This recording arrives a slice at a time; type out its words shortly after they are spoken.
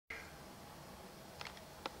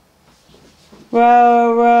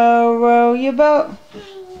Row, row, row your boat.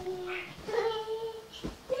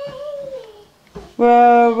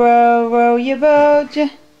 Row, row, row your boat.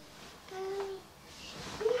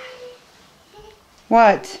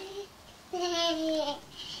 What?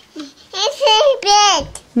 It's a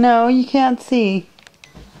bit. No, you can't see.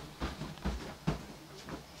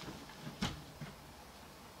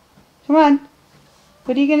 Come on.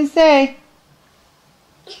 What are you going to say?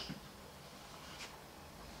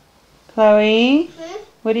 Chloe?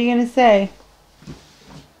 What are you going to say?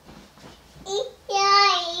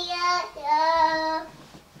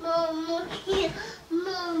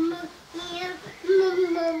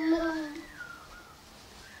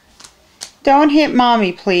 Don't hit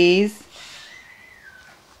Mommy, please.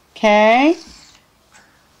 Okay?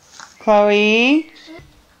 Chloe?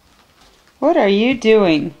 What are you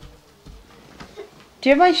doing? Do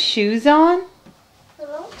you have my shoes on?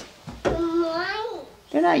 Mine.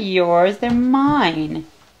 They're not yours, they're mine.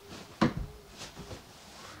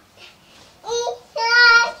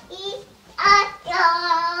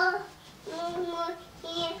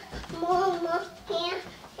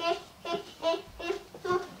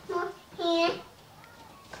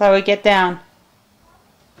 Chloe, get down.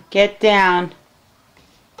 Get down.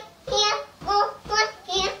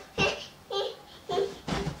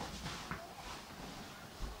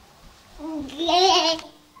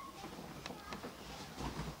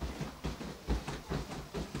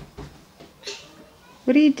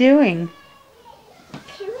 What are you doing? Come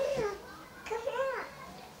here. Come here.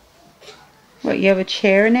 What, you have a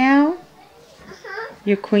chair now?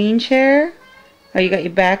 Your queen chair? Oh, you got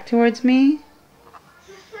your back towards me?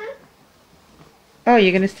 Oh,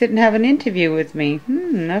 you're going to sit and have an interview with me.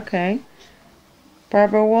 Okay.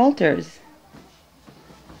 Barbara Walters.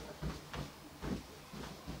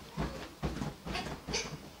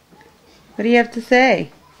 What do you have to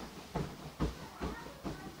say?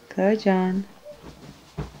 Go, John.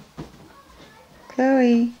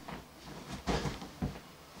 Chloe.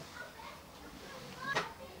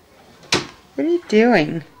 What are you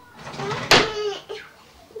doing?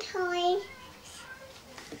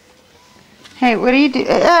 Hey, what are you doing?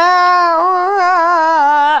 What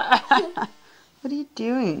are you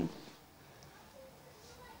doing?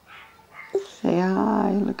 Say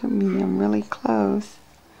hi. Look at me. I'm really close.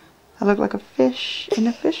 I look like a fish in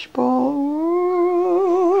a fishbowl.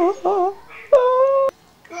 Go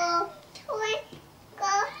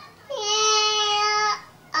here.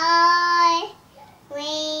 I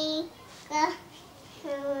we go.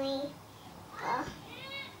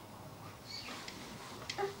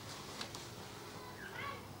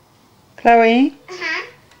 Chloe,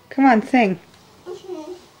 come on, sing.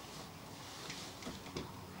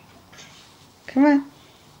 Come on.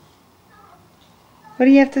 What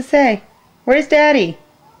do you have to say? Where's Daddy?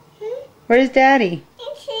 Where's Daddy?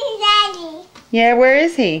 It's Daddy. Yeah, where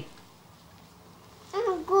is he?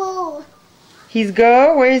 Go. He's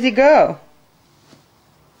go? Where does he go?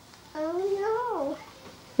 Oh no.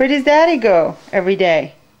 Where does Daddy go every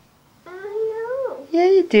day? Oh no. Yeah,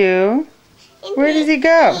 you do. Where does he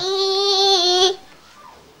go?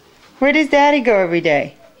 Where does Daddy go every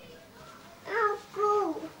day? I'll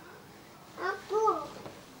go.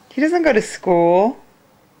 He doesn't go to school.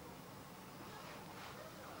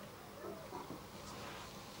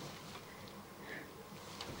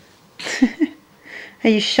 Are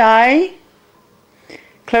you shy?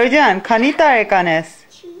 클로이전, 간이따에 까nes.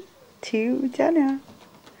 Tiu잖아.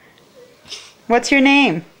 What's your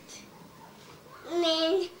name?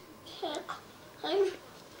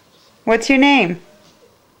 What's your name?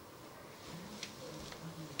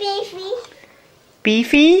 Beefy.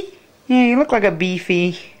 Beefy? Yeah, you look like a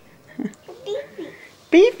beefy.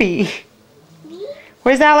 Beefy.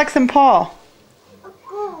 Where's Alex and Paul?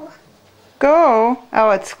 Go. Go? Oh,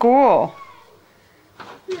 at school.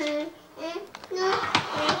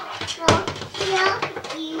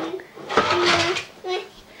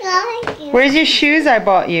 Where's your shoes I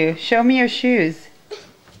bought you? Show me your shoes.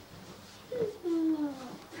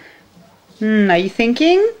 Are you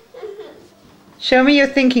thinking? Show me your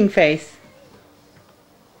thinking face.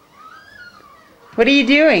 What are you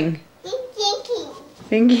doing?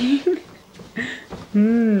 Thinking?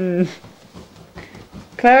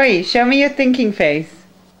 Chloe, show me your thinking face.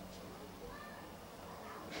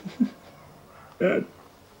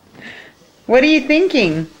 What are you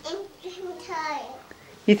thinking? I'm tired.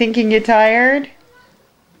 You thinking you're tired?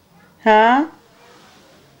 Huh?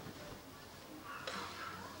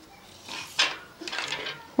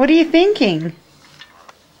 What are you thinking?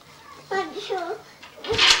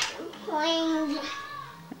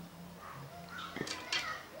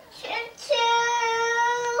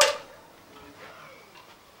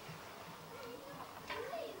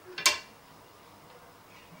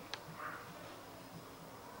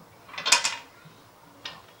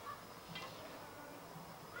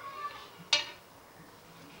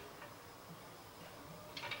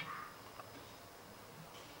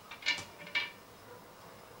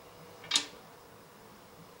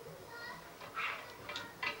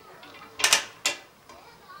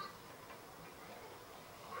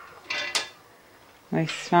 My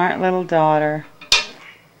smart little daughter.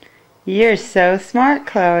 You're so smart,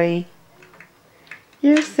 Chloe.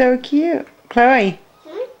 You're so cute. Chloe.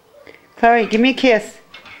 Chloe, give me a kiss.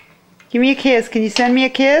 Give me a kiss. Can you send me a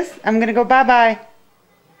kiss? I'm going to go bye-bye.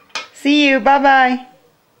 See you. Bye-bye.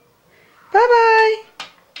 Bye-bye.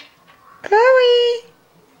 Chloe.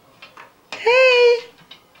 Hey.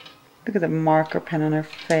 Look at the marker pen on her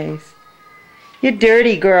face. You're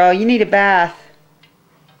dirty, girl. You need a bath.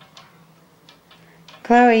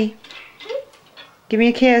 Chloe. Give me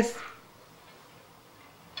a kiss.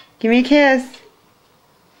 Give me a kiss.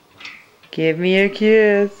 Give me a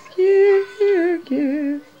kiss. Give me a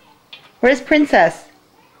kiss. Where's Princess?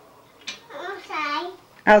 Outside.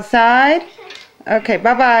 Outside? Okay,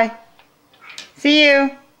 bye-bye. See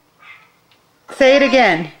you. Say it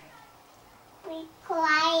again. Be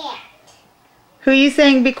quiet. Who are you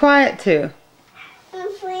saying be quiet to?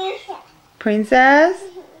 Princess. Princess?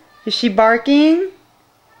 Is she barking?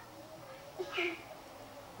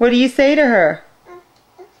 What do you say to her?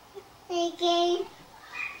 Again.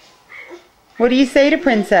 What do you say to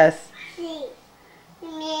Princess?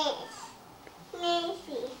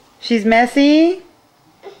 Messy. She's messy?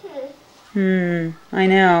 I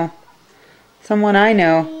know. Someone I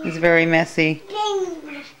know is very messy.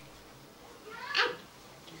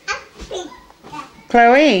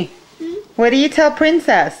 Chloe, what do you tell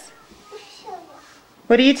Princess?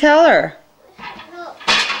 What do you tell her?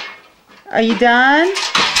 Are you done?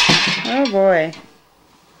 Oh boy.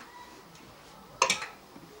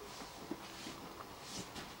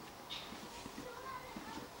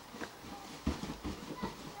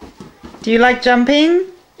 Do you like jumping?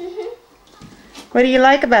 What do you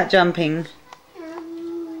like about jumping?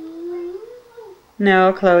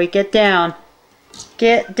 No, Chloe, get down.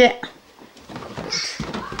 Get down.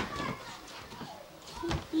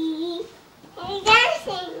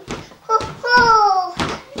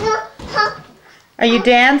 Are you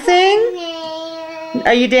dancing?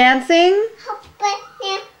 Are you dancing?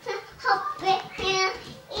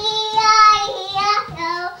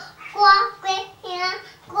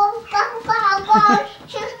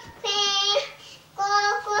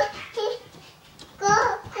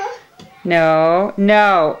 No,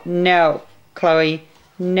 no, no, Chloe,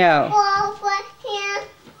 no.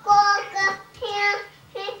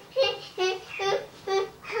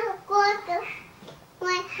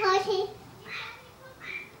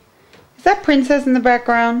 Is that Princess in the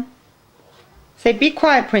background? Say, be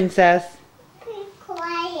quiet, Princess. Be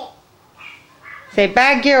quiet. Say,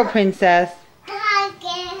 bad girl, Princess.